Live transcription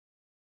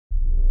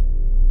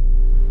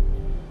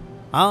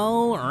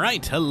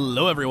Alright,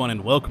 hello everyone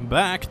and welcome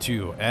back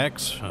to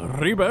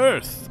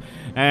Rebirth.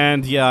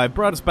 And yeah, I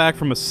brought us back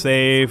from a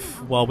save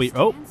while we...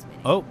 Oh,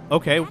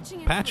 okay,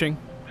 patching.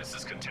 This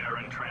is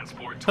Kataran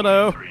Transport 23.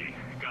 Hello.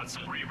 Got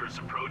some Rievers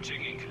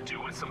approaching and could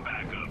do with some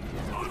backup.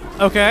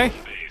 Okay.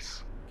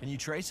 Can you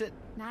trace it?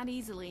 Not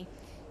easily.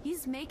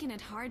 He's making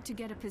it hard to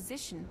get a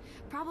position,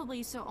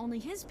 probably so only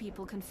his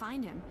people can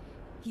find him.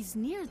 He's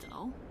near,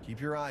 though.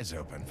 Keep your eyes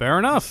open. Fair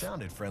enough. He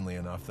sounded friendly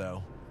enough,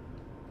 though.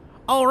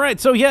 All right,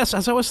 so yes,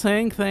 as I was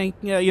saying,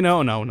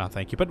 no, not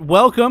thank you, but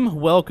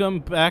welcome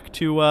back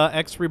to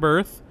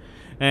Rebirth,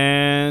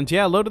 and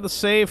yeah, loaded the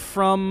save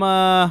from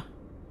a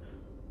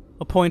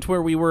point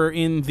where we were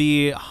in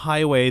the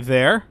highway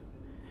there,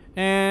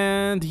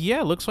 and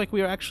yeah, looks like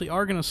we actually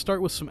are going to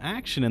start with some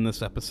action in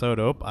this episode.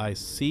 Oh, I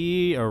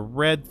see a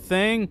red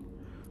thing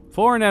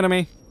for an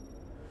enemy.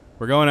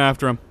 We're going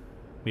after him.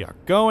 We are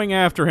going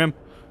after him.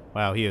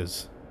 Wow, he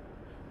is.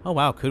 Oh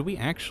wow, could we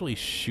actually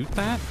shoot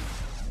that?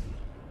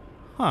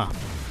 Huh.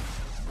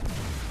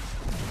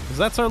 Because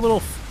that's our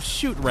little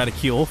shoot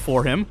reticule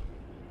for him.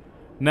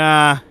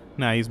 Nah,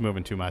 he's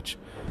moving too much.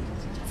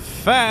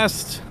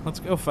 Fast! Let's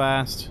go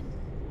fast.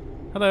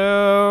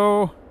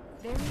 Hello!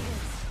 There he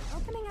is,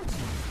 opening up.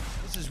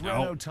 This is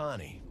Ren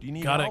Otani. Do you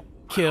need Gotta help?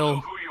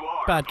 kill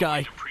bad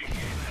guy.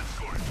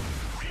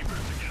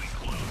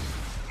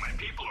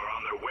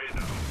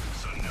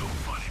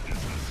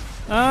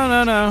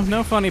 Oh,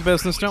 no funny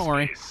business, don't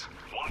worry.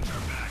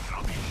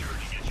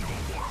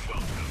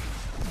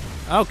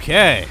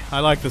 Okay, I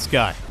like this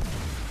guy.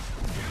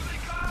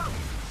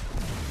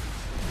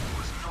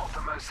 Was not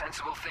the most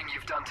sensible thing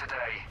you've done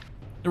today.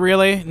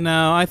 Really?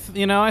 No, I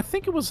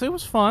think it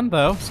was fun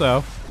though.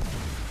 So,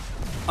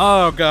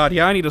 oh god,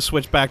 yeah, I need to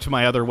switch back to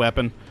my other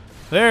weapon.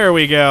 There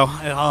we go.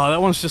 Oh,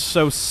 that one's just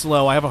so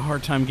slow. I have a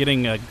hard time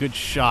getting a good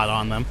shot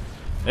on them.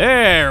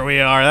 There we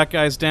are. That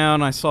guy's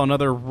down. I saw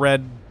another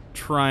red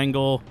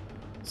triangle.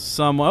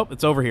 Oh,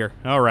 it's over here.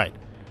 All right,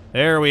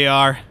 there we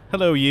are.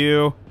 Hello,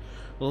 you.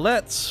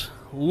 Let's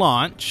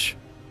launch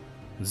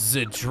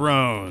the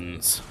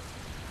drones.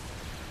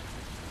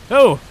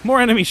 Oh, more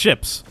enemy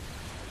ships.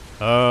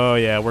 Oh,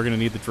 yeah, we're going to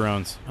need the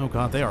drones. Oh,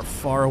 God, they are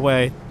far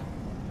away.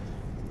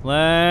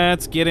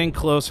 Let's get in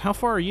close. How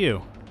far are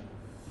you?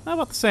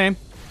 About the same.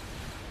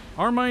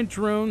 Are my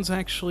drones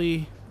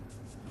actually...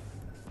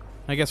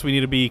 I guess we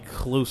need to be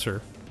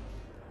closer.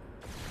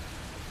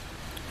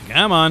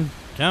 Come on,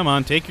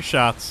 take your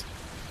shots.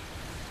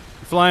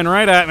 You're flying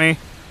right at me.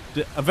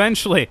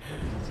 Eventually,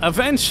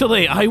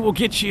 I will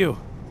get you.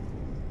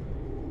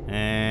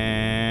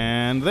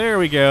 And there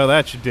we go.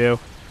 That should do.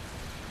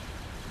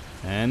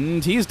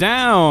 And he's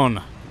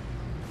down.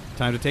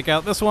 Time to take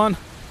out this one.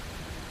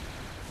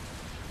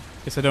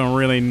 Guess I don't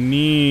really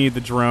need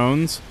the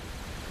drones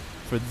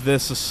for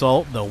this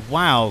assault, though.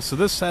 Wow, so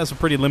this has a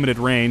pretty limited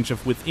range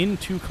of within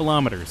 2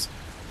 kilometers.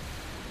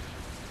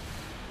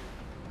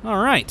 All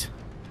right.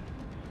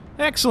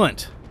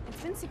 Excellent.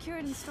 It's been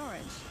secured in storage.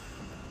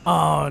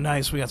 Oh,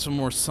 nice. We got some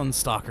more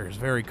Sunstalkers.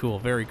 Very cool,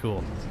 very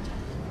cool.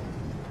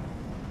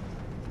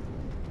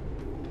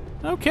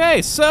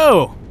 Okay,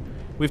 so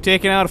we've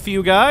taken out a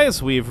few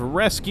guys. We've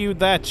rescued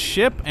that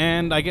ship,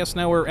 and I guess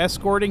now we're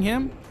escorting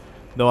him.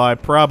 Though I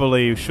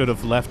probably should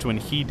have left when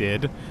he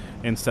did,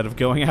 instead of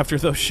going after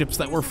those ships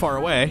that were far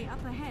away.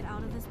 Up ahead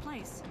out of this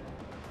place.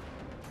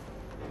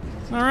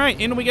 All right,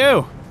 in we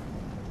go.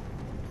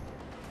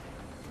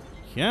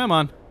 Come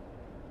on.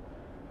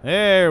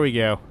 There we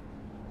go.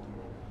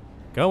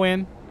 Go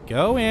in.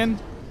 Go in.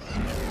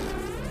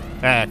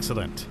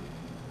 Excellent.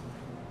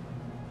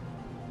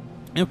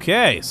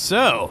 Okay,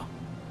 so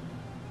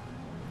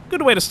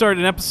good way to start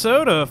an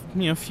episode. A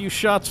few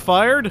shots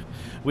fired.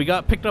 We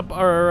picked up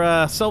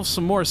ourselves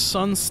some more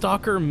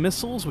Sunstalker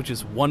missiles, which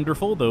is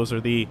wonderful. Those are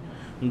the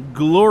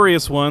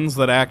glorious ones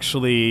that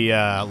actually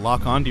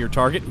lock onto your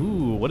target.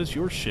 Ooh, what is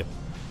your ship?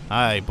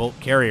 Hi, Bolt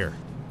Carrier.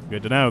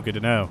 Good to know. Good to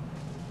know.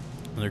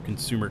 Another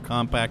consumer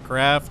compact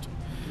craft.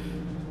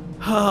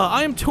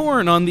 I am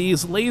torn on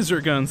these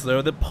laser guns,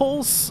 though. The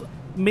Pulse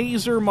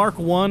Maser Mark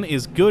I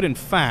is good and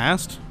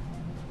fast,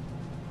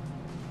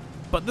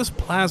 but this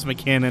plasma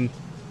cannon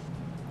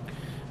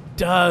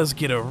does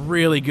get a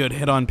really good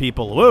hit on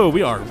people. Whoa,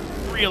 we are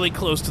really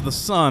close to the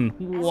sun.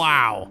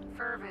 Wow.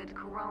 Fervid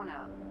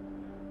Corona.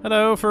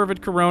 Hello,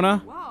 Fervid Corona.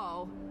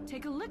 Whoa,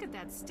 take a look at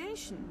that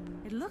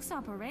station. It looks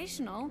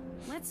operational.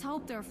 Let's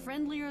hope they're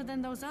friendlier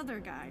than those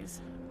other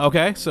guys.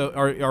 Okay, so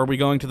are we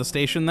going to the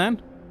station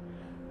then?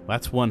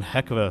 That's one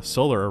heck of a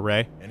solar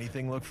array.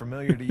 Anything look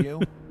familiar to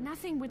you?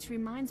 Nothing which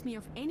reminds me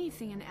of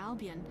anything in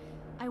Albion.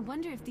 I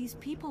wonder if these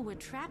people were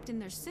trapped in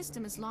their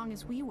system as long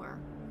as we were.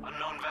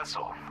 Unknown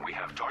vessel. We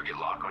have target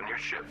lock on your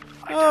ship.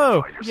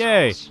 Oh,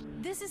 yay.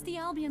 This is the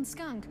Albion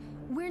Skunk.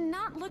 We're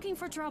not looking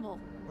for trouble.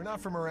 We're not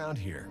from around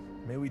here.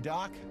 May we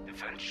dock?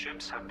 Defense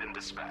ships have been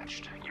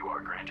dispatched. You are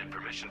granted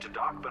permission to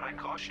dock, but I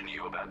caution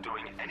you about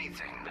doing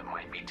anything that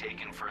might be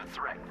taken for a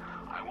threat.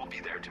 I will be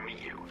there to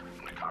meet you.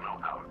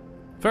 Nakano out.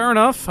 Fair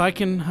enough. I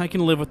can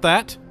live with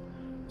that.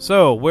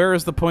 So, where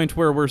is the point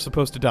where we're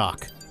supposed to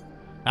dock?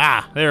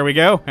 Ah, there we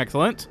go.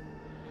 Excellent.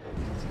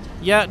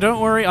 Yeah, don't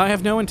worry. I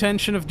have no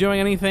intention of doing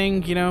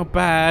anything, you know,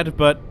 bad,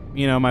 but,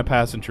 you know, my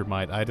passenger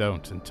might. I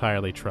don't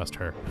entirely trust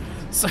her.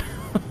 So,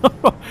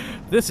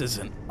 this is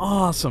an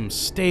awesome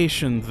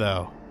station,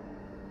 though.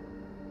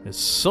 It's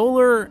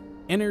Solar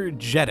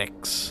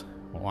Energetics.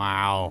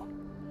 Wow.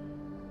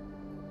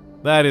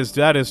 That is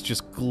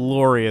just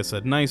glorious.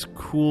 A nice,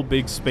 cool,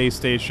 big space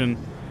station.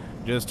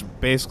 Just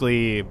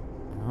basically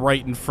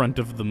right in front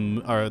of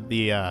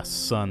the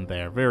sun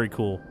there. Very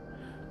cool.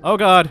 Oh,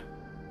 God.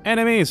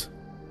 Enemies.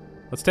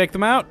 Let's take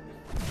them out.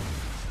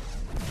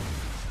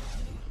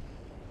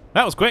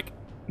 That was quick.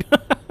 All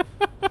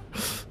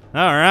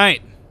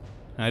right.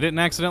 I didn't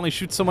accidentally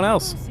shoot someone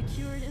else.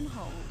 Secured and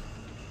hold.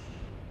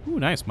 Ooh,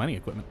 nice mining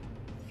equipment.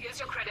 Here's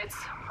your credits.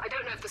 I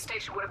don't know if the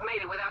station would have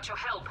made it without your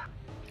help.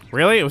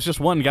 Really? It was just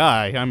one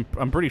guy.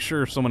 I'm pretty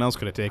sure someone else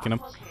could have taken him.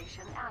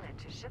 Location added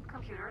to ship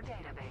computer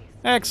database.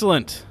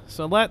 Excellent.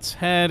 So let's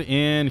head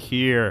in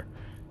here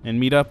and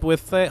meet up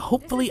with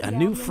hopefully a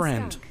new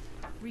friend.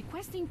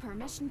 Requesting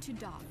permission to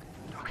dock.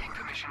 Docking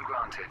permission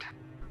granted.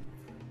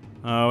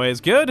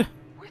 Always good.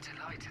 We're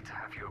delighted to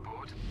have you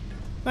aboard.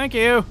 Thank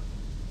you.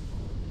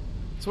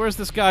 So where's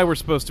this guy we're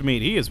supposed to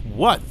meet? He is...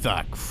 What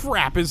the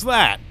crap is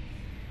that?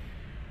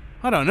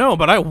 I don't know,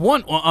 but I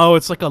want one. Oh,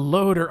 it's like a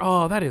loader.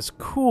 Oh, that is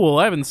cool.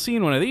 I haven't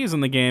seen one of these in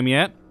the game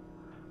yet.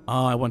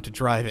 Oh, I want to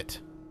drive it.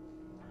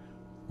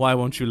 Why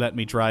won't you let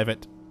me drive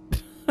it?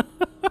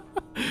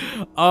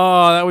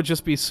 Oh, that would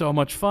just be so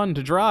much fun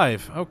to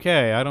drive.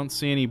 Okay, I don't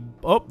see any...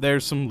 Oh,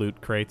 there's some loot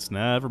crates.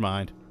 Never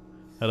mind.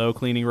 Hello,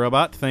 cleaning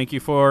robot. Thank you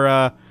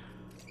for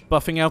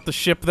buffing out the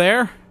ship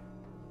there.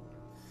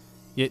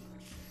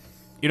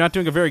 You're not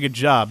doing a very good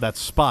job. That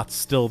spot's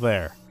still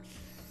there.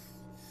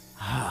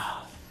 I'm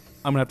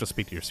going to have to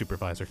speak to your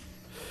supervisor.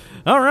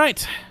 All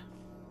right.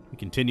 We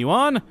continue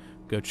on.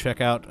 Go check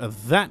out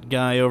that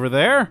guy over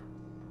there.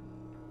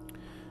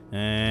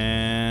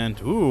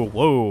 And... Ooh,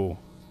 whoa.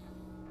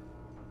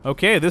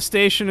 Okay, this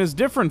station is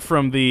different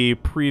from the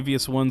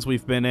previous ones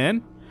we've been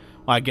in.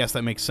 Well, I guess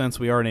that makes sense.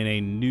 We are in a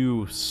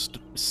new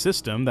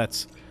system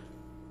that's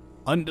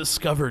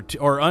undiscovered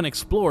or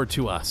unexplored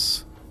to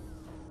us.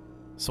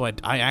 So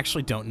I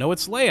actually don't know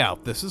its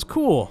layout. This is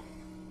cool.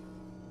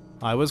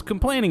 I was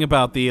complaining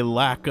about the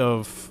lack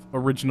of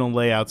original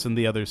layouts in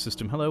the other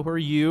system. Hello, who are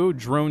you?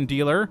 Drone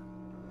dealer.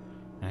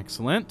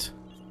 Excellent.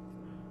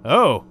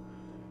 Oh,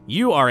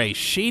 you are a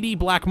shady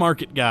black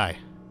market guy.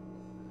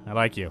 I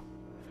like you.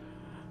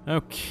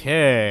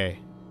 Okay.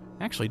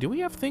 Actually, do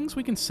we have things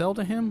we can sell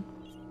to him?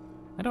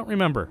 I don't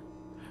remember.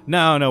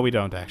 No, we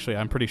don't, actually.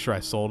 I'm pretty sure I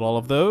sold all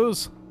of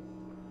those.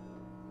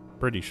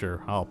 Pretty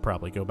sure. I'll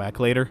probably go back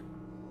later.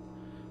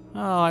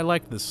 Oh, I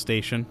like this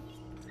station.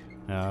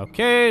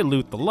 Okay,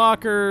 loot the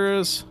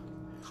lockers.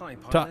 Hi,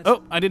 pilot.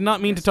 Oh, I did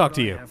not mean to talk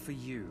to you. I have for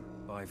you.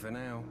 Bye for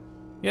now.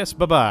 Yes,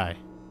 bye-bye.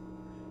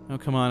 Oh,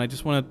 come on. I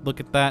just want to look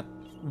at that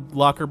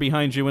locker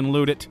behind you and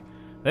loot it.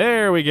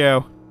 There we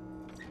go.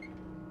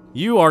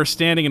 You are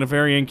standing in a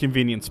very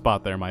inconvenient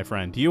spot there, my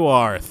friend. You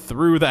are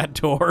through that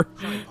door.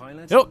 Hi,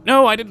 pilot. Oh,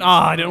 no, I didn't.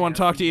 I didn't want to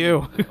talk to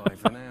you. Bye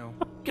for now.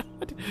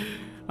 God.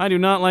 I do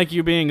not like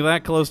you being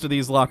that close to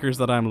these lockers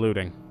that I'm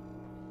looting.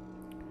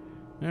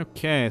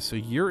 Okay, so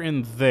you're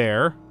in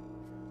there.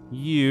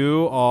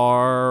 You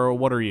are...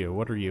 What are you?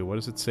 What are you? What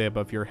does it say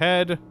above your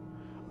head?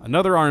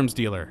 Another arms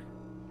dealer.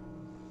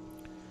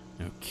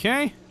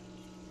 Okay.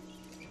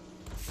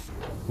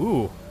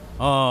 Ooh.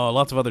 Oh,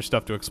 lots of other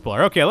stuff to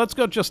explore. Okay, let's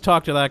go just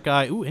talk to that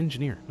guy. Ooh,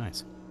 engineer.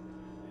 Nice.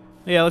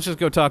 Yeah, let's just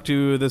go talk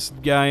to this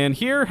guy in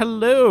here.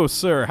 Hello,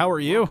 sir. How are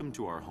you? Welcome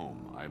to our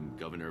home. I'm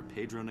Governor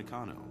Pedro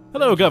Nakano.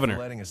 Hello, Thank you Governor.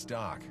 for letting us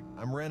dock.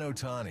 I'm Ren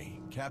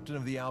Otani, captain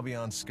of the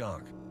Albion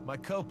Skunk. My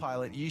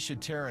co-pilot Yisha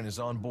Terran is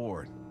on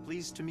board.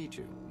 Pleased to meet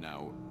you.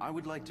 Now, I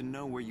would like to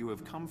know where you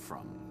have come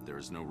from. There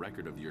is no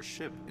record of your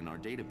ship in our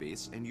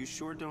database, and you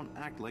sure don't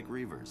act like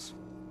Rievers.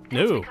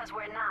 That's No. because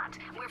we're not.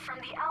 We're from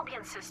the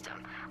Albion system.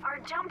 Our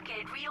jump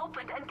gate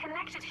reopened and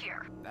connected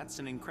here. That's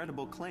an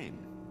incredible claim.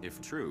 If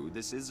true,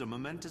 this is a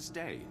momentous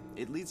day.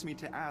 It leads me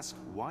to ask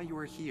why you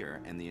are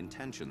here and the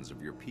intentions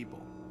of your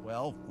people.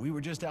 Well, we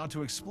were just out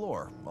to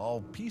explore,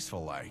 all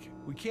peaceful-like.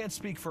 We can't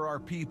speak for our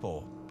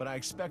people, but I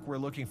expect we're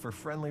looking for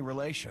friendly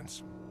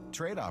relations,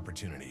 trade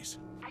opportunities.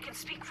 I can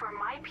speak for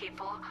my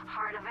people,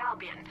 Heart of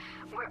Albion.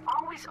 We're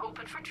always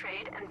open for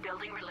trade and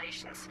building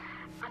relations.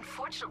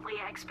 Unfortunately,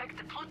 I expect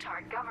the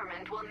Plutarch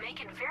government will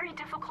make it very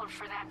difficult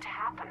for that to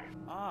happen.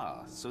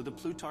 Ah, so the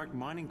Plutarch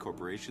Mining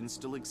Corporation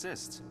still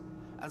exists.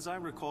 As I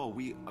recall,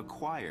 we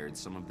acquired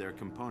some of their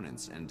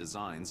components and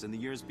designs in the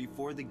years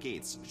before the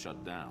gates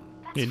shut down.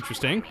 That's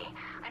Interesting. fine with me.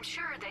 I'm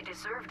sure they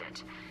deserved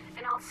it.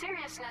 In all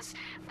seriousness,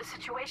 the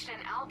situation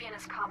in Albion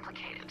is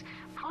complicated.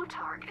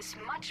 Plutarch is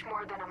much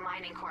more than a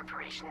mining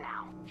corporation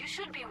now. You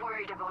should be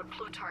worried about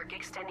Plutarch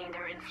extending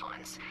their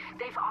influence.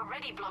 They've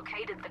already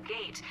blockaded the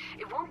gate.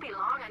 It won't be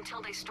long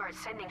until they start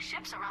sending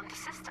ships around the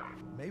system.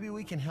 Maybe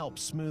we can help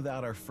smooth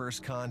out our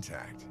first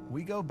contact.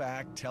 We go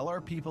back, tell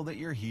our people that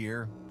you're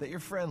here, that you're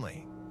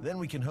friendly. Then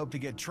we can hope to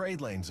get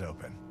trade lanes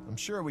open. I'm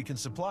sure we can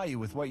supply you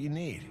with what you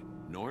need.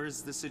 Nor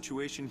is the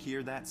situation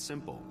here that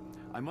simple.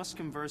 I must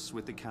converse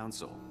with the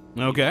council.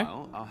 Okay.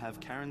 Meanwhile, I'll have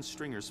Karen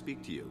Stringer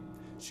speak to you.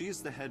 She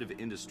is the head of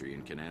industry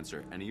and can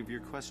answer any of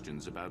your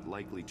questions about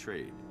likely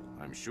trade.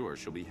 I'm sure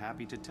she'll be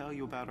happy to tell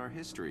you about our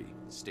history,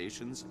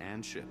 stations,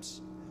 and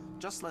ships.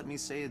 Just let me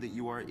say that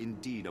you are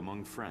indeed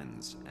among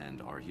friends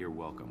and are here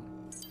welcome.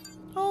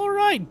 All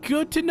right,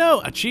 good to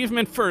know.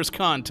 Achievement first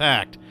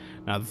contact.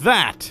 Now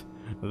that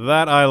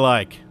I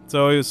like. It's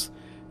always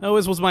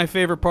was my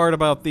favorite part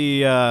about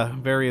the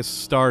various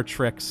Star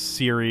Trek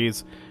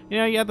series. You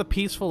know, you had the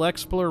peaceful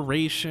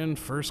exploration,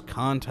 first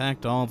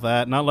contact, all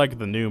that. Not like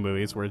the new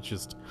movies where it's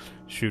just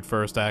shoot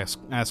first,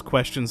 ask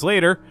questions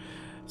later.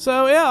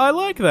 So yeah, I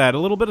like that. A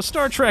little bit of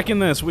Star Trek in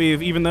this.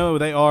 Even though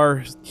they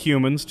are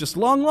humans, just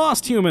long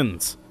lost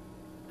humans.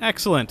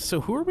 Excellent.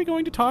 So who are we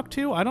going to talk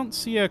to? I don't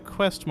see a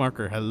quest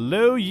marker.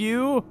 Hello,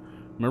 you,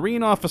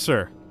 Marine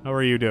officer. How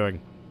are you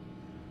doing?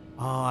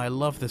 Oh, I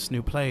love this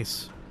new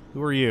place.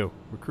 Who are you?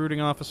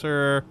 Recruiting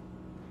officer,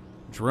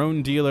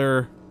 drone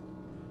dealer.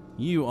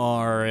 You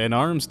are an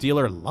arms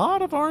dealer. A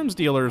lot of arms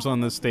dealers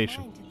on this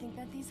station. To think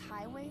that these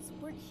highways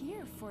weren't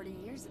here 40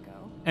 years ago.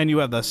 And you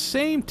have the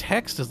same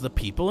text as the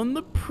people in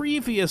the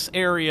previous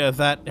area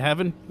that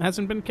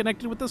hasn't been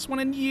connected with this one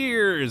in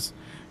years.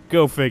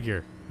 Go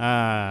figure.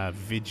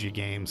 Video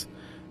games.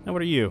 Now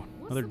what are you?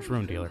 Another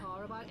drone dealer.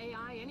 About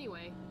AI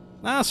anyway?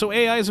 So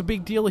AI is a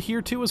big deal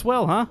here too as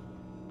well, huh?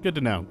 Good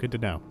to know. Good to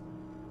know.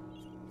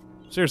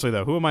 Seriously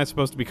though, who am I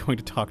supposed to be going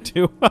to talk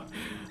to?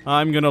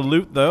 I'm gonna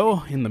loot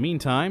though in the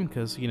meantime,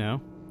 because you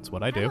know it's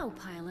what I do. Hello,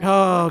 pilot.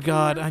 Oh What can I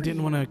God, do I for didn't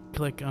you? want to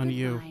click on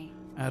you Goodbye.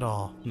 at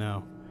all.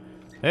 No.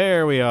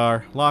 There we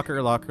are.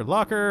 Locker, locker,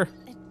 locker.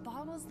 It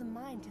boggles the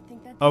mind to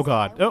think that Oh these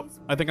God. Oh, highways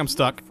I think I'm weren't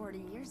stuck. here 40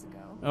 years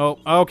ago.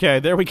 Oh, okay.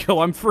 There we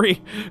go. I'm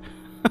free.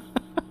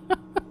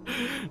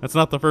 That's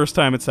not the first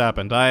time it's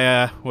happened.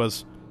 I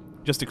was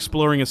just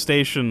exploring a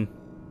station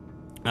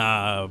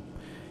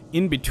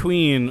in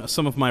between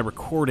some of my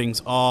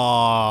recordings.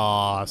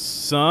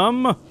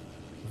 Awesome.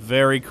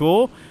 Very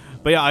cool.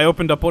 But yeah, I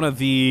opened up one of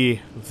the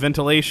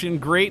ventilation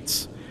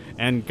grates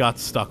and got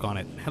stuck on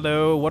it.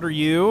 Hello, what are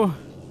you?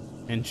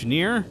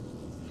 Engineer?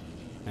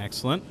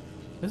 Excellent.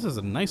 This is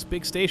a nice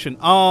big station.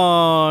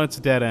 Oh, it's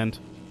a dead end.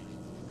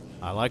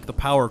 I like the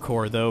power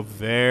core, though.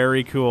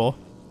 Very cool.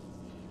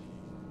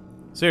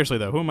 Seriously,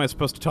 though, who am I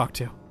supposed to talk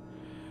to?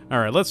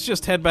 Alright, let's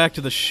just head back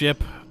to the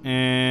ship,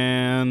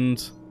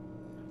 and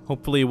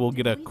hopefully we'll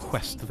get a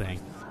quest thing.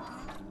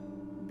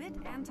 Bit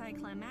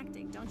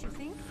anticlimactic, don't you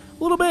think?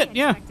 A little bit, I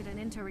yeah. expected an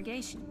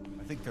interrogation.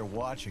 I think they're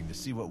watching to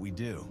see what we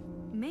do.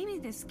 Maybe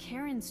this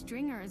Karen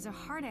Stringer is a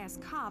hard-ass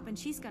cop and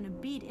she's gonna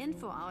beat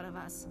info out of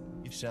us.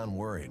 You sound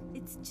worried.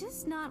 It's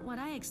just not what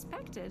I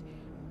expected.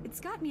 It's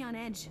got me on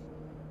edge.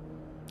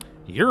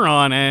 You're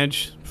on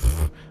edge.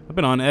 I've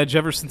been on edge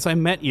ever since I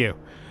met you.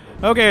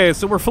 Okay,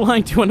 so we're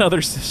flying to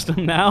another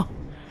system now.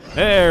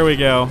 There we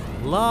go.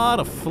 A lot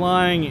of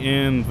flying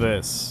in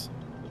this.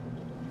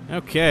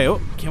 Okay,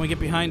 oh, can we get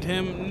behind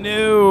him?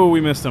 No,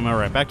 we missed him. All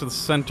right, back to the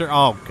center.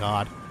 Oh,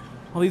 God.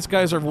 Well, these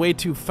guys are way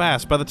too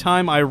fast. By the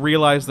time I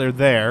realize they're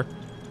there,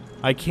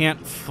 I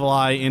can't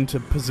fly into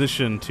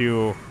position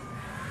to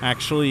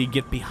actually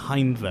get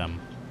behind them.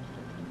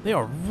 They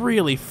are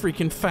really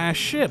freaking fast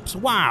ships.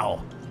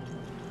 Wow.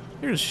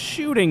 They're just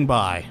shooting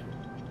by.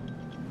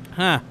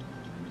 Huh.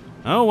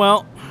 Oh,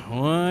 well.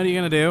 What are you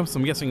going to do? So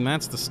I'm guessing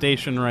that's the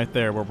station right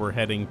there where we're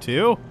heading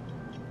to.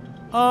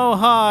 Oh,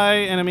 hi,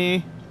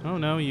 enemy. Oh,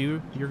 no,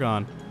 you're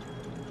gone.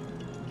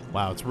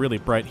 Wow, it's really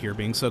bright here,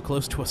 being so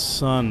close to a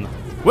sun.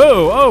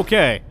 Whoa,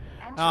 okay.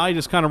 I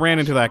just kind of ran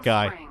into that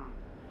guy.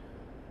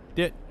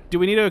 Do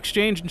we need to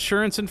exchange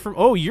insurance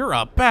information? Oh, you're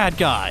a bad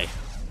guy.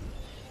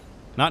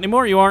 Not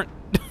anymore, you aren't.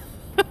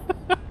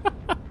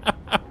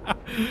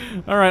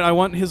 All right, I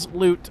want his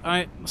loot.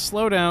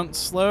 Slow down,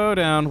 slow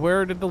down.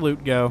 Where did the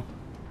loot go?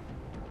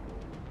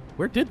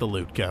 Where did the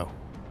loot go?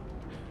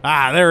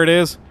 Ah, there it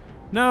is.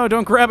 No,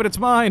 don't grab it. It's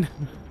mine.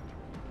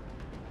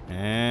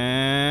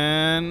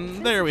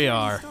 And there we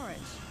are.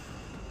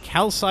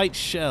 Calcite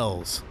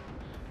shells.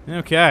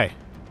 Okay.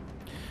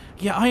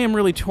 Yeah, I am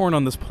really torn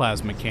on this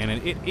plasma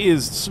cannon. It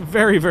is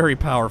very, very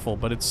powerful,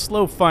 but its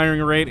slow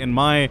firing rate and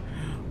my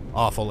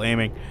awful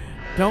aiming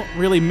don't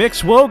really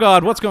mix. Whoa,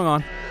 God, what's going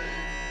on?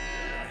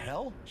 The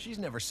hell? She's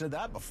never said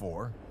that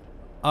before.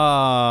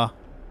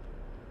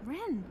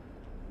 Ren,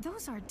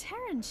 those are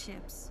Terran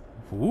ships.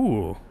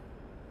 Ooh.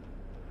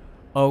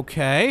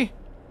 Okay.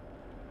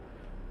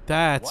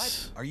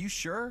 That's... What? Are you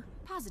sure?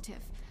 Positive.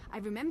 I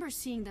remember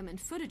seeing them in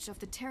footage of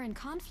the Terran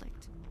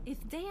conflict. If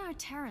they are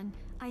Terran,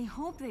 I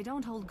hope they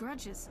don't hold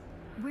grudges.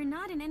 We're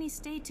not in any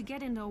state to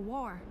get into a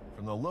war.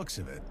 From the looks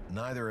of it,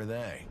 neither are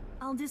they.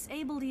 I'll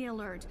disable the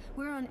alert.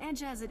 We're on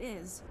edge as it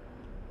is.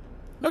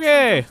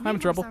 Okay, Those I'm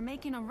in trouble. are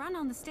making a run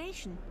on the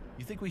station.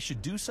 You think we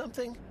should do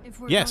something? If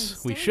we're Yes,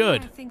 going to we stay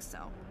should. here, I think so.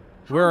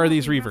 Where How are about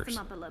these we rough Reavers?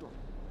 them up a little?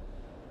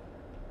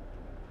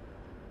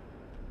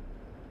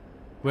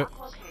 Where,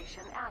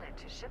 Location added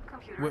to ship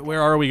computer.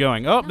 where are we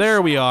going? Oh, No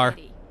there we shot, are.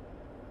 lady.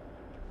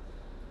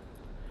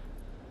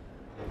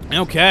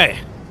 Okay.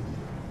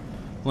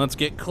 Let's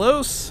get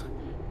close.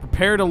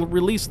 Prepare to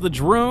release the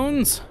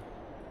drones.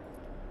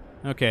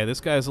 Okay, this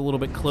guy's a little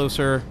bit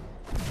closer.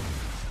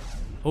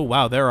 Oh,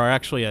 wow, there are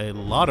actually a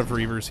lot of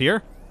Reivers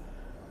here.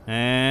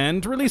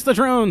 And release the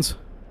drones.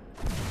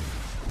 It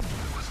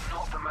was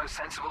not the most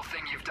sensible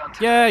thing you've done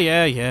today.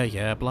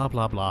 Yeah, blah,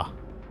 blah, blah.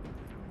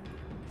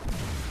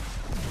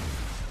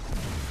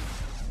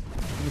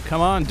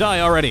 Come on, die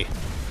already.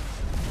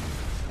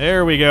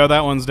 There we go,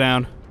 that one's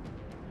down.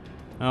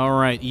 All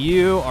right,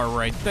 you are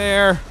right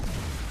there.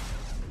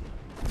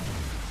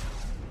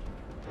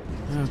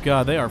 Oh,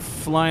 God, they are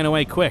flying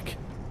away quick.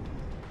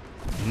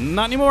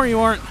 Not anymore, you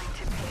aren't. Going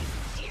to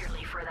pay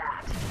dearly for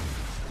that.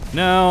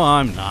 No,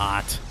 I'm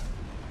not.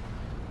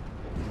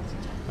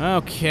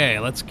 Okay,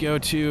 let's go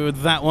to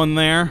that one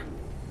there.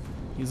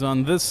 He's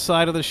on this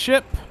side of the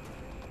ship.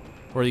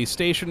 Or the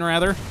station,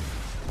 rather.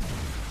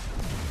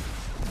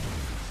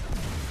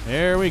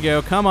 There we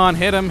go. Come on,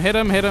 hit him, hit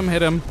him, hit him,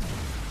 hit him.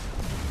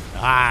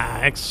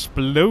 Ah,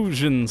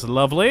 explosions.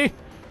 Lovely.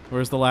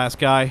 Where's the last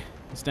guy?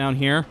 He's down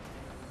here.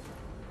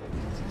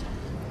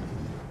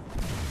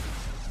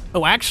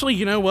 Oh, actually,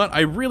 you know what?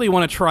 I really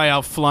want to try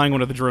out flying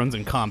one of the drones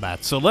in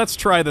combat, so let's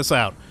try this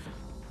out.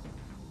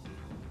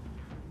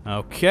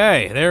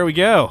 Okay, there we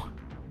go.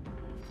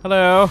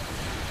 Hello.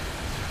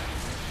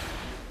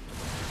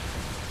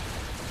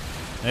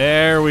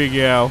 There we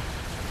go.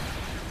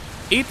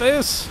 Eat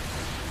this.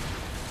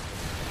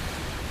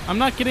 I'm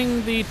not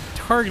getting the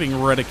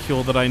targeting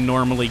reticule that I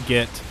normally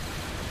get.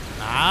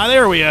 Ah,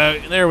 there we go.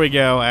 There we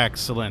go.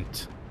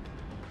 Excellent.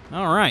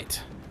 All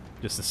right.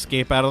 Just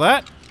escape out of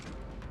that.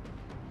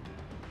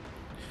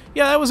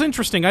 Yeah, that was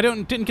interesting. I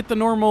didn't get the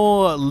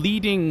normal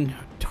leading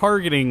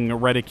targeting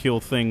reticule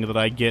thing that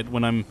I get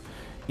when I'm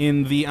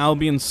in the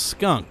Albion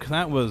Skunk.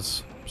 That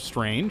was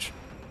strange.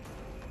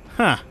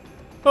 Huh.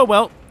 Oh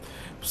well.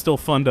 Still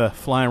fun to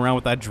fly around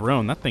with that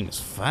drone. That thing is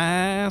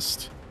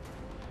fast.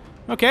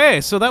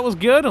 Okay, so that was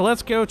good.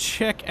 Let's go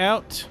check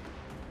out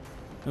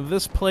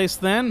this place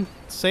then.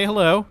 Say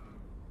hello.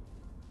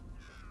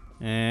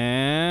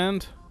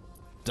 And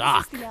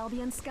dock. This is the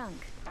Albion Skunk.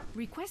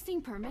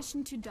 Requesting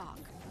permission to dock.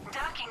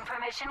 Docking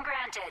permission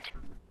granted.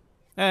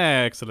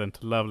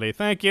 Excellent. Lovely.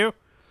 Thank you.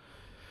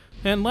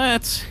 And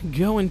let's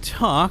go and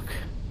talk.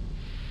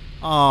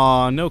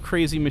 Aw, no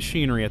crazy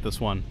machinery at this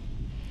one.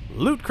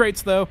 Loot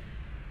crates, though.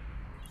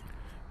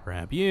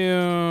 Grab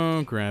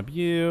you. Grab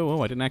you.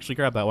 Oh, I didn't actually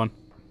grab that one.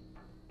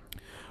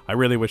 I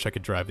really wish I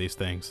could drive these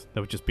things. That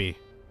would just be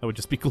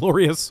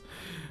glorious.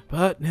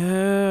 But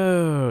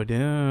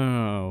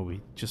no.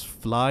 We just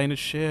fly in a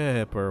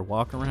ship or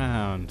walk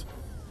around.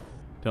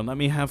 Don't let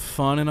me have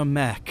fun in a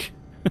mech.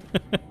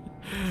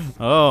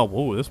 Oh,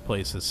 whoa, this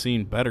place has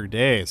seen better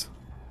days.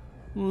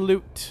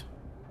 Loot.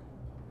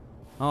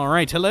 All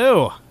right,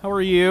 hello. How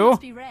are you?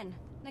 Must be Ren.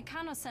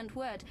 Nakano sent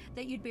word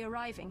that you'd be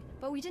arriving,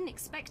 but we didn't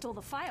expect all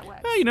the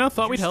fireworks. You know,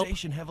 thought we'd help. Is your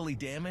station heavily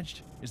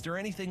damaged? Is there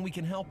anything we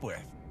can help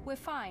with? We're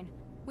fine.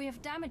 We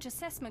have damage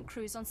assessment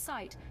crews on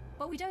site,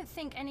 but we don't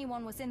think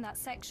anyone was in that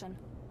section.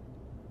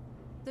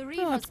 The that's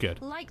Rievers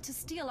good. like to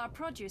steal our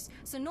produce,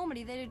 so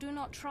normally they do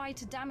not try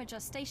to damage our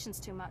stations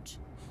too much.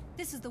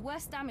 This is the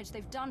worst damage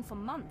they've done for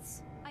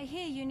months. I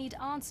hear you need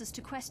answers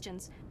to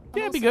questions, and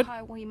Yeah, also be good.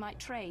 how we might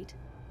trade.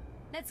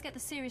 Let's get the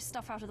serious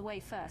stuff out of the way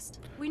first.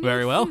 We need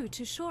Very well. food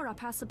to shore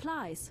up our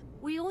supplies.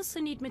 We also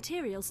need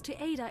materials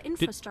to aid our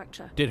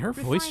infrastructure. Did her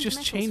voice Refined just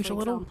metals, change for a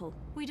little? example.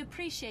 We'd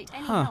appreciate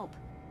any Huh. help.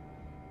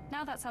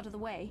 Now that's out of the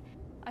way,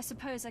 I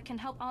suppose I can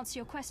help answer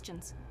your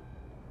questions.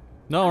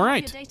 All I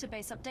right. have your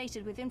database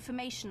updated with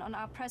information on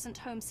our present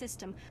home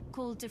system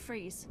called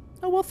DeFreeze.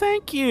 Oh, well,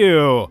 thank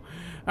you.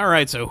 All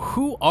right, so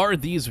who are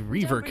these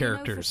Reaver Don't really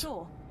characters? Know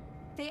for sure.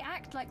 They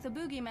act like the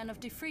boogeymen of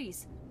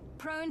DeFreeze,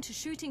 prone to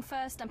shooting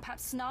first and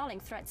perhaps snarling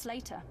threats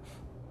later.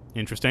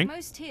 Interesting.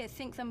 Most here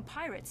think them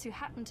pirates who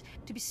happened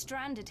to be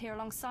stranded here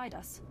alongside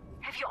us.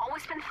 Have you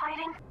always been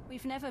fighting?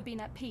 We've never been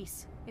at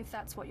peace, if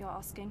that's what you're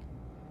asking.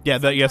 Yeah,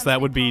 yes, Sometimes that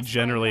they would be pass by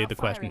generally without the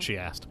question firing, she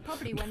asked.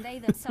 Probably when they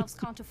themselves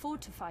can't afford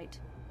to fight.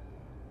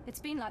 It's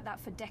been like that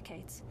for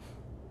decades.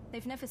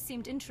 They've never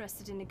seemed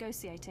interested in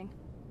negotiating.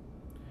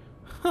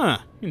 Huh,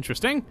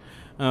 interesting.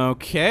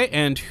 Okay,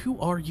 and who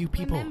are you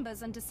people? We're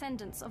members and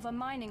descendants of a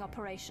mining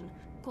operation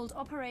called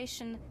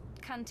Operation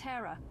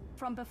Cantera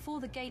from before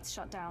the gates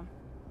shut down.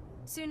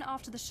 Soon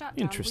after the shutdown,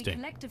 we Interesting.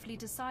 collectively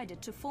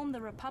decided to form the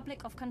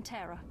Republic of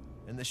Cantera.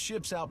 And the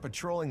ships out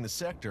patrolling the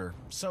sector,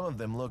 some of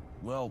them look,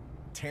 well,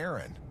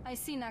 Terran. I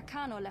see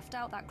Nakano left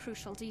out that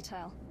crucial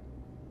detail.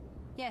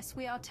 Yes,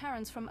 we are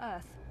Terrans from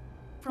Earth.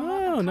 From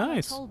what Oh, Nakano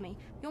nice. told me,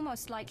 you're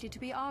most likely to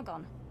be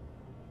Argon.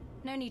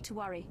 No need to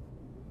worry.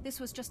 This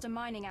was just a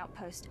mining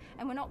outpost,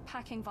 and we're not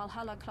packing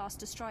Valhalla-class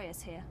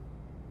destroyers here.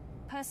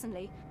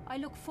 Personally, I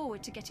look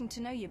forward to getting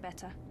to know you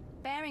better.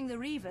 Bearing the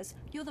Rievers,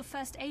 you're the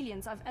first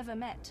aliens I've ever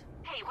met.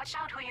 Hey, watch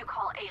out who you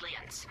call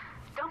aliens.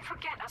 Don't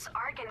forget us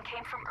Argon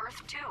came from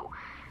Earth too.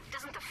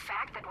 Doesn't the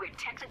fact that we're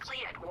technically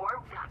at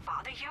war not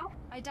bother you?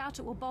 I doubt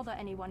it will bother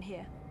anyone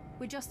here.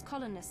 We're just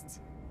colonists.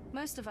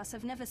 Most of us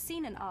have never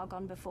seen an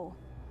Argon before.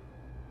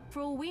 For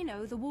all we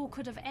know, the war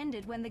could have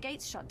ended when the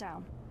gates shut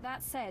down.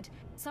 That said,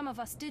 some of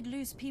us did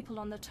lose people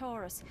on the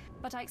Taurus,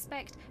 but I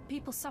expect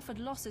people suffered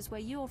losses where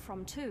you're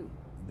from too.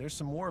 There's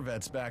some war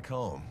vets back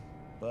home,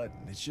 but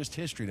it's just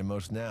history to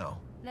most now.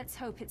 Let's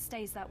hope it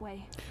stays that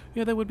way.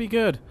 Yeah, that would be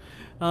good.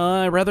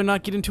 I'd rather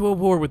not get into a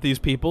war with these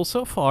people.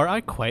 So far,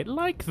 I quite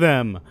like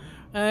them.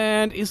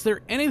 And is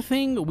there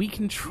anything we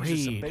can trade?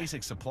 These are some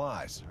basic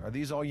supplies. Are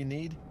these all you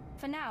need?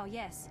 For now,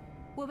 yes.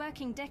 We're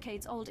working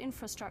decades-old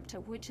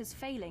infrastructure which is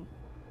failing.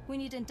 We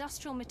need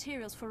industrial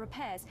materials for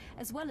repairs,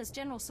 as well as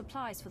general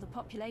supplies for the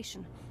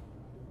population.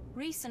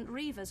 Recent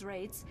Rievers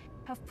raids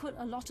have put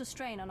a lot of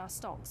strain on our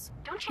stocks.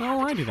 Don't you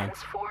have a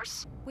defense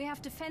force? We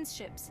have defense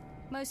ships,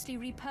 mostly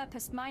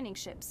repurposed mining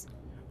ships.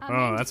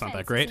 Oh, that's not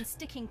that great. Is in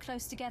sticking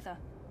close together.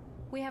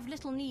 We have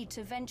little need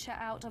to venture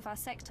out of our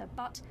sector,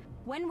 but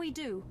when we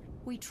do,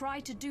 we try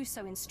to do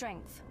so in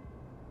strength.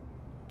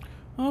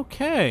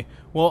 Okay.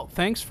 Well,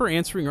 thanks for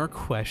answering our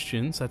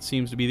questions. That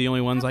seems to be the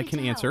only ones I can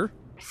answer.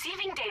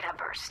 Receiving data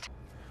burst.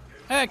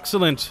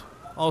 Excellent.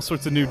 All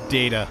sorts of new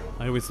data.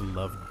 I always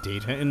love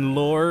data and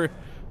lore.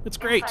 It's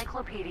great.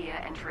 Encyclopedia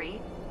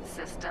entry.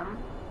 System.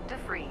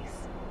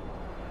 Defreeze.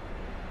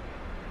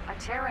 A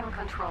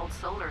Terran-controlled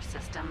solar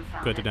system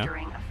founded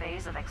during a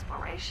phase of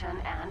exploration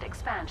and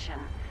expansion.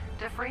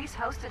 Defreeze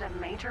hosted a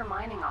major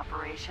mining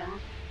operation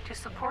to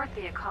support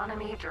the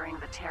economy during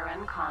the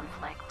Terran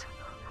conflict.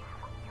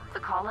 The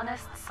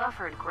colonists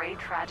suffered great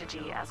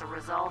tragedy as a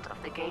result of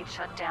the gate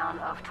shutdown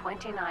of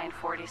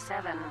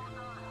 2947,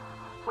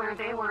 where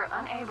they were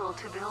unable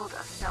to build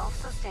a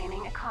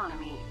self-sustaining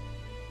economy.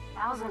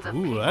 Thousands of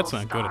people that's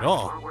not good at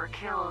all. Or were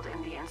killed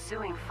in the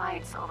ensuing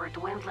fights over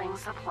dwindling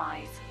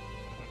supplies.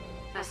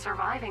 The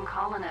surviving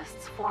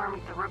colonists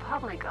formed the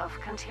Republic of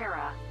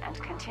Cantera and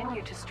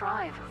continue to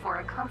strive for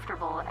a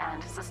comfortable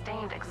and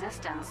sustained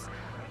existence,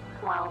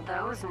 while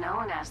those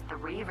known as the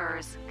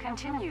Rievers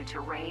continue to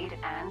raid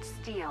and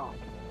steal.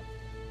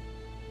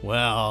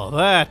 Well,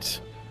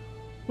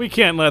 we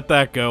can't let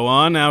that go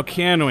on, now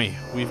can we?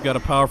 We've got a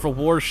powerful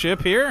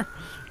warship here.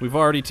 We've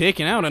already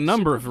taken out a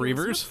number of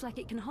Rievers. Looks like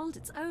it can hold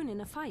its own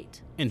in a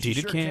fight. Indeed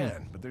it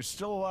can. But there's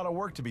still a lot of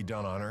work to be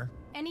done on her.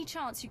 Any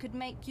chance you could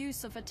make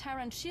use of a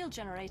Terran shield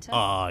generator?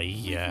 Yes.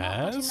 We've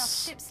not got enough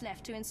ships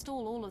left to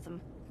install all of them.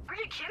 Are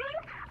you kidding?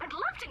 I'd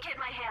love to get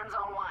my hands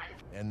on one.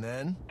 And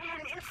then?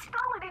 And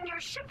install it in your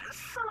ship as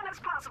soon as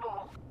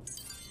possible.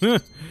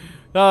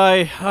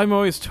 I'm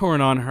always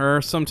torn on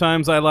her.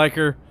 Sometimes I like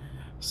her.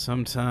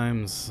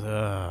 Sometimes,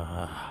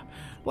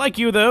 like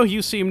you, though.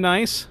 You seem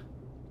nice.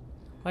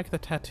 Like the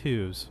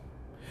tattoos.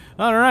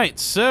 Alright,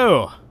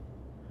 so...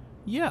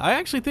 yeah, I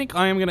actually think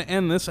I am going to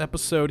end this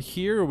episode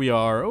here. We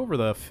are over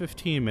the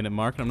 15-minute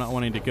mark, and I'm not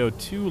wanting to go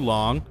too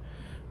long.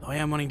 Though I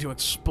am wanting to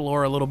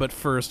explore a little bit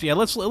first. Yeah,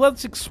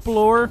 let's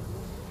explore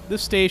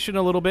this station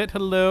a little bit.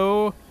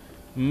 Hello,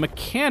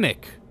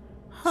 mechanic.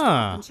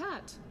 Huh.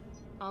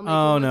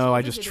 Oh no,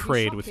 I just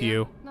trade with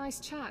you. Nice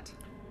chat.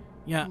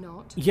 Yeah.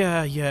 Not.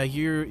 Yeah,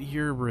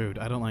 you're rude.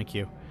 I don't like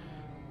you.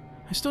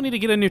 I still need to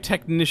get a new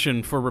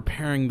technician for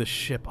repairing the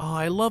ship. Oh,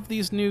 I love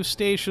these new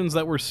stations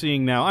that we're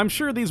seeing now. I'm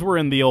sure these were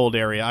in the old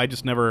area. I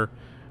just never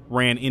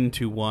ran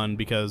into one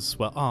because,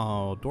 well,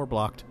 oh, door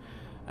blocked.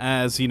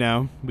 As, you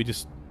know, we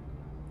just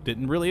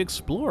didn't really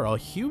explore a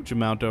huge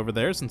amount over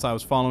there since I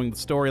was following the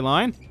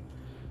storyline.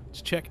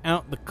 Let's check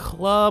out the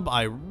club.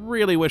 I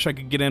really wish I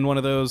could get in one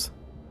of those.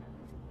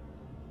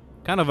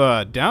 Kind of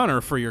a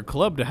downer for your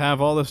club to have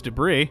all this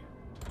debris.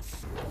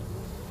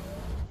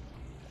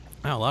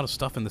 Oh, a lot of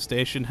stuff in the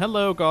station.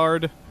 Hello,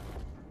 guard.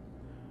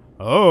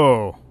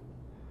 Oh.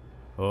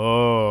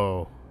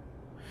 Oh.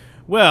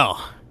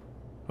 Well,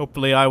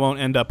 hopefully I won't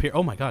end up here.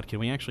 Oh my god, can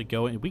we actually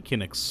go in? We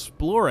can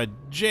explore a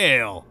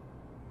jail.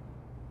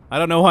 I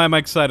don't know why I'm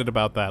excited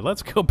about that.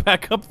 Let's go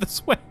back up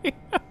this way.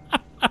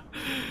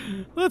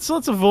 Let's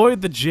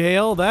avoid the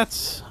jail.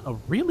 That's a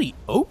really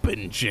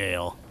open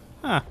jail.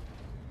 Huh.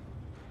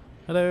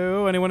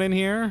 Hello, anyone in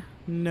here?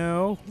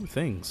 No. Ooh,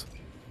 things.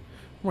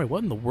 Wait,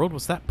 what in the world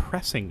was that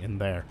pressing in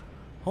there?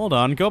 Hold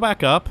on, go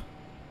back up.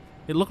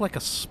 It looked like a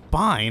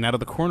spine out of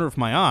the corner of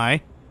my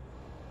eye.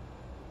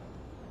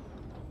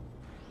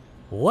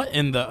 What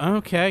in the...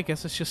 okay, I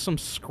guess it's just some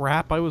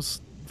scrap. I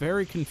was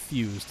very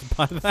confused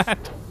by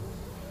that.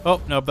 Oh,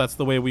 nope, that's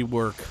the way we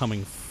were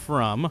coming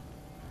from.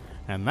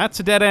 And that's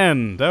a dead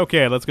end.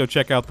 Okay, let's go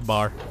check out the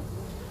bar.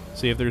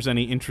 See if there's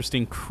any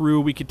interesting crew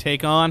we could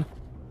take on.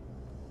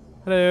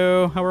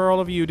 Hello, how are all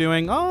of you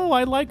doing? Oh,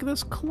 I like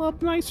this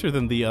club nicer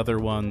than the other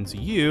ones.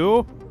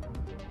 You?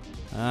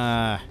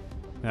 I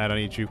don't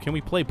need you. Can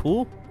we play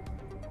pool?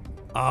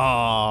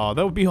 Oh,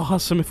 that would be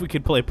awesome if we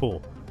could play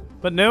pool.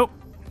 But nope.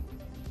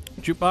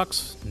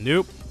 Jukebox?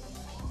 Nope.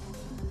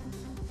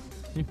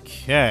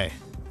 Okay.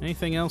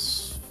 Anything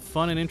else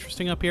fun and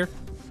interesting up here?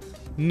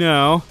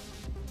 No.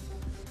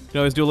 You can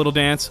always do a little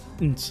dance.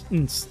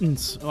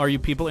 Are you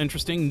people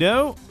interesting?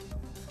 No.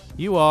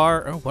 You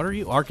are... oh, what are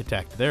you?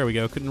 Architect. There we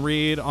go. Couldn't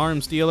read.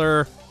 Arms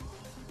dealer.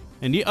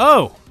 And you...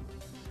 oh!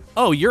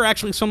 Oh, you're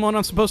actually someone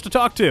I'm supposed to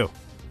talk to.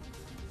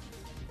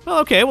 Well,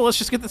 okay. Well, let's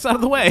just get this out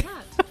of the way.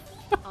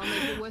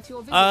 worth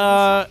your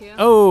visit. Here.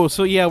 Oh,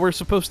 so yeah, we're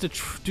supposed to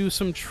do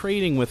some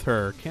trading with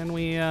her. Can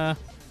we,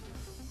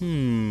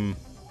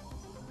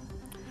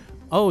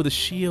 Oh, the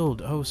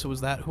shield. Oh, so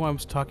is that who I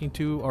was talking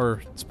to,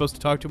 or supposed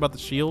to talk to about the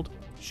shield?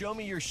 Show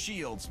me your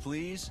shields,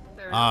 please.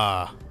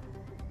 Huh.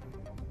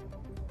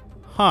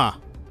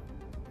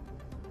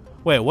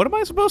 Wait, what am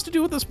I supposed to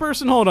do with this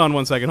person? Hold on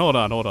one second. Hold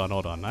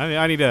on.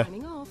 I need to...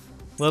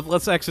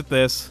 Let's exit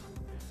this.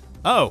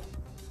 Oh,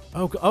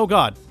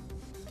 God.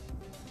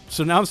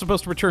 So now I'm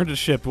supposed to return to the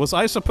ship. Was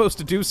I supposed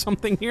to do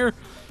something here?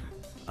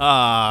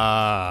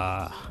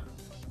 Huh.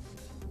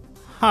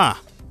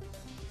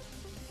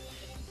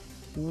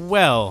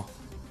 Well,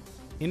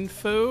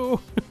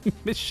 info,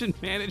 mission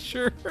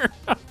manager.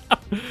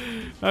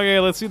 Okay,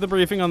 let's see the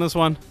briefing on this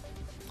one.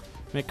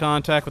 Make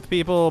contact with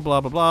people,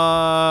 blah, blah,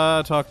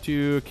 blah. Talk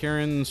to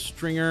Karen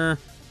Stringer.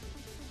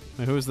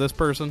 Wait, who is this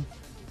person?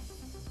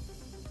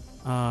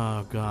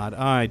 Oh, God,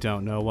 I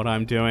don't know what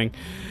I'm doing.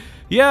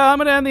 Yeah, I'm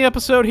going to end the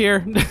episode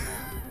here.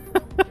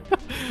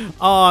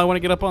 Oh, I want to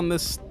get up on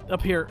this,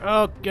 up here.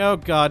 Oh,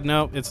 God,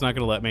 no, it's not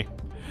going to let me.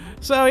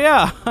 So,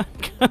 yeah, I'm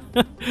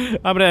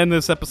going to end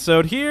this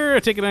episode here.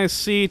 Take a nice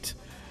seat.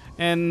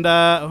 And,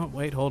 oh,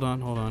 wait, hold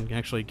on.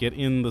 Actually, get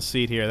in the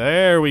seat here.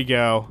 There we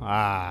go.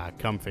 Ah,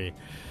 comfy.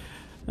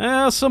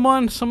 Could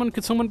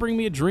someone bring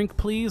me a drink,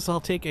 please?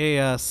 I'll take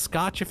a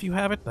scotch if you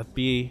have it. That'd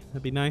be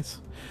nice.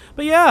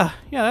 But yeah,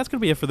 that's gonna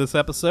be it for this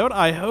episode.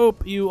 I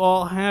hope you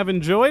all have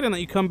enjoyed and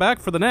that you come back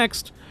for the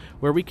next,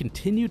 where we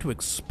continue to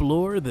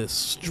explore this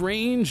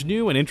strange,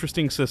 new, and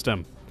interesting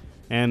system,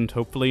 and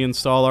hopefully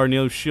install our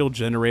new shield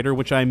generator,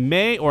 which I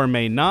may or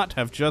may not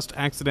have just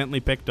accidentally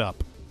picked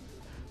up.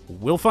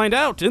 We'll find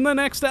out in the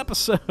next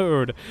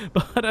episode.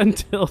 But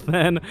until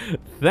then,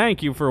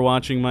 thank you for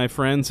watching, my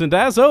friends, and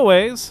as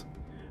always,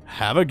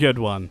 have a good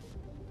one.